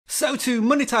So to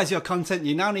monetize your content,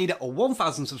 you now need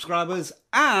 1,000 subscribers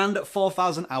and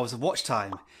 4,000 hours of watch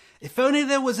time. If only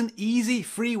there was an easy,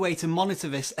 free way to monitor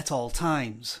this at all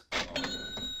times.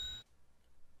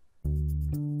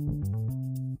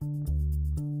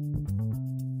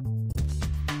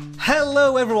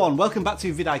 Hello everyone, welcome back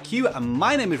to vidIQ and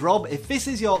my name is Rob. If this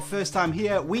is your first time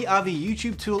here, we are the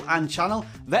YouTube tool and channel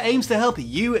that aims to help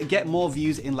you get more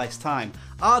views in less time.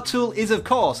 Our tool is of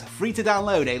course free to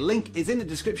download, a link is in the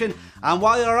description, and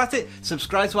while you're at it,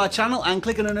 subscribe to our channel and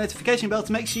click on the notification bell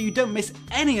to make sure you don't miss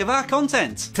any of our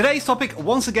content. Today's topic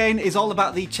once again is all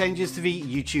about the changes to the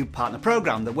YouTube Partner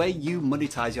Program, the way you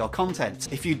monetize your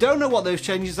content. If you don't know what those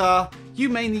changes are, you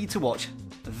may need to watch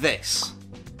this.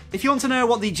 If you want to know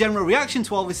what the general reaction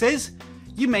to all this is,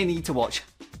 you may need to watch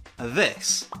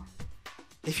this.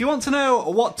 If you want to know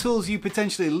what tools you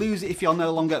potentially lose if you're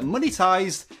no longer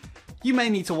monetized, you may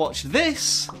need to watch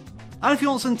this. And if you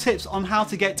want some tips on how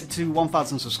to get to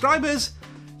 1,000 subscribers,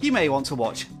 you may want to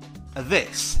watch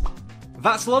this.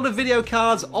 That's a lot of video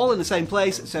cards all in the same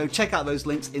place, so check out those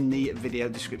links in the video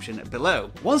description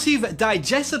below. Once you've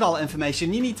digested all that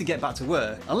information, you need to get back to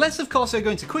work. Unless of course you're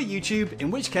going to quit YouTube, in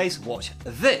which case watch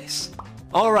this.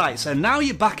 Alright, so now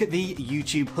you're back at the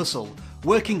YouTube hustle,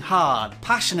 working hard,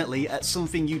 passionately at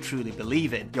something you truly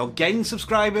believe in. You're gaining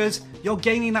subscribers, you're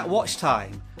gaining that watch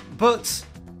time, but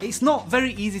it's not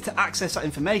very easy to access that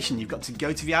information. You've got to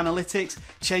go to the analytics,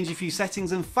 change a few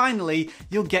settings, and finally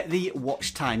you'll get the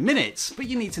watch time minutes, but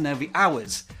you need to know the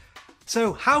hours.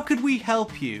 So how could we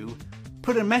help you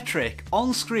put a metric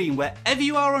on screen wherever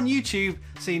you are on YouTube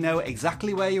so you know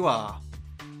exactly where you are?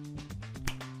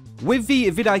 With the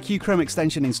vidIQ Chrome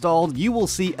extension installed, you will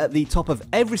see at the top of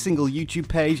every single YouTube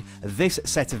page this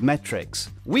set of metrics.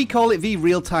 We call it the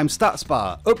real-time stats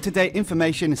bar, up-to-date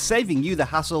information saving you the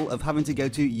hassle of having to go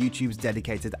to YouTube's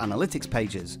dedicated analytics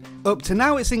pages. Up to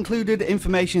now it's included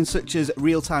information such as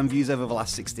real-time views over the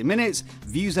last 60 minutes,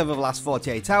 views over the last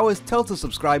 48 hours, total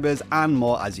subscribers and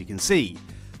more, as you can see.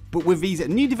 But with these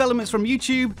new developments from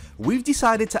YouTube, we've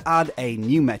decided to add a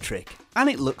new metric, and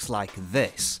it looks like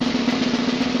this.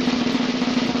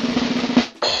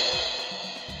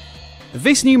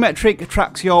 This new metric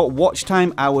tracks your watch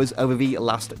time hours over the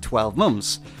last 12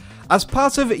 months. As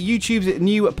part of YouTube's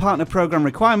new partner program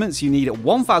requirements, you need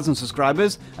 1,000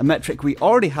 subscribers, a metric we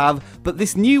already have, but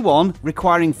this new one,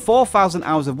 requiring 4,000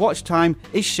 hours of watch time,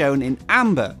 is shown in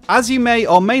amber. As you may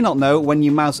or may not know, when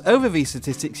you mouse over these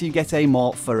statistics, you get a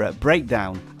more thorough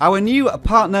breakdown. Our new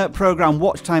partner program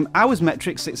watch time hours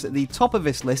metric sits at the top of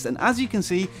this list, and as you can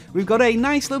see, we've got a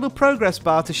nice little progress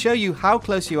bar to show you how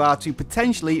close you are to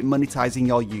potentially monetizing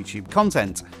your YouTube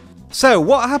content. So,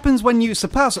 what happens when you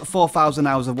surpass 4,000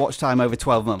 hours of watch time over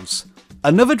 12 months?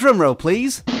 Another drum roll,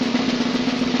 please.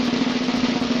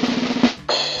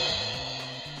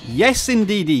 Yes,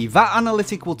 indeedy, that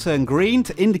analytic will turn green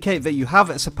to indicate that you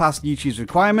have surpassed YouTube's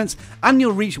requirements and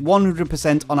you'll reach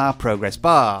 100% on our progress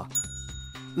bar.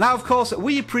 Now, of course,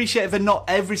 we appreciate that not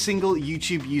every single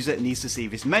YouTube user needs to see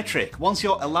this metric. Once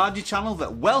you're a larger channel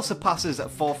that well surpasses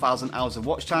 4,000 hours of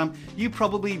watch time, you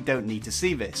probably don't need to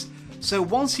see this. So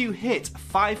once you hit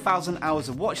 5,000 hours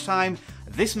of watch time,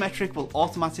 this metric will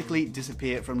automatically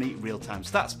disappear from the real-time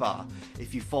stats bar.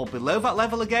 If you fall below that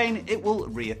level again, it will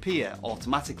reappear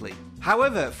automatically.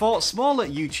 However, for smaller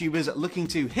YouTubers looking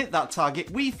to hit that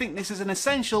target, we think this is an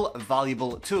essential,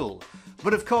 valuable tool.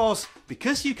 But of course,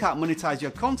 because you can't monetize your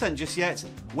content just yet,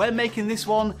 we're making this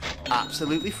one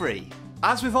absolutely free.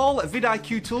 As with all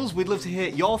vidIQ tools, we'd love to hear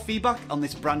your feedback on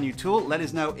this brand new tool. Let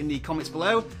us know in the comments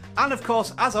below. And of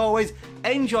course, as always,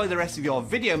 enjoy the rest of your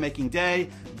video making day.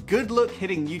 Good luck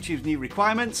hitting YouTube's new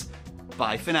requirements.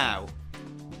 Bye for now.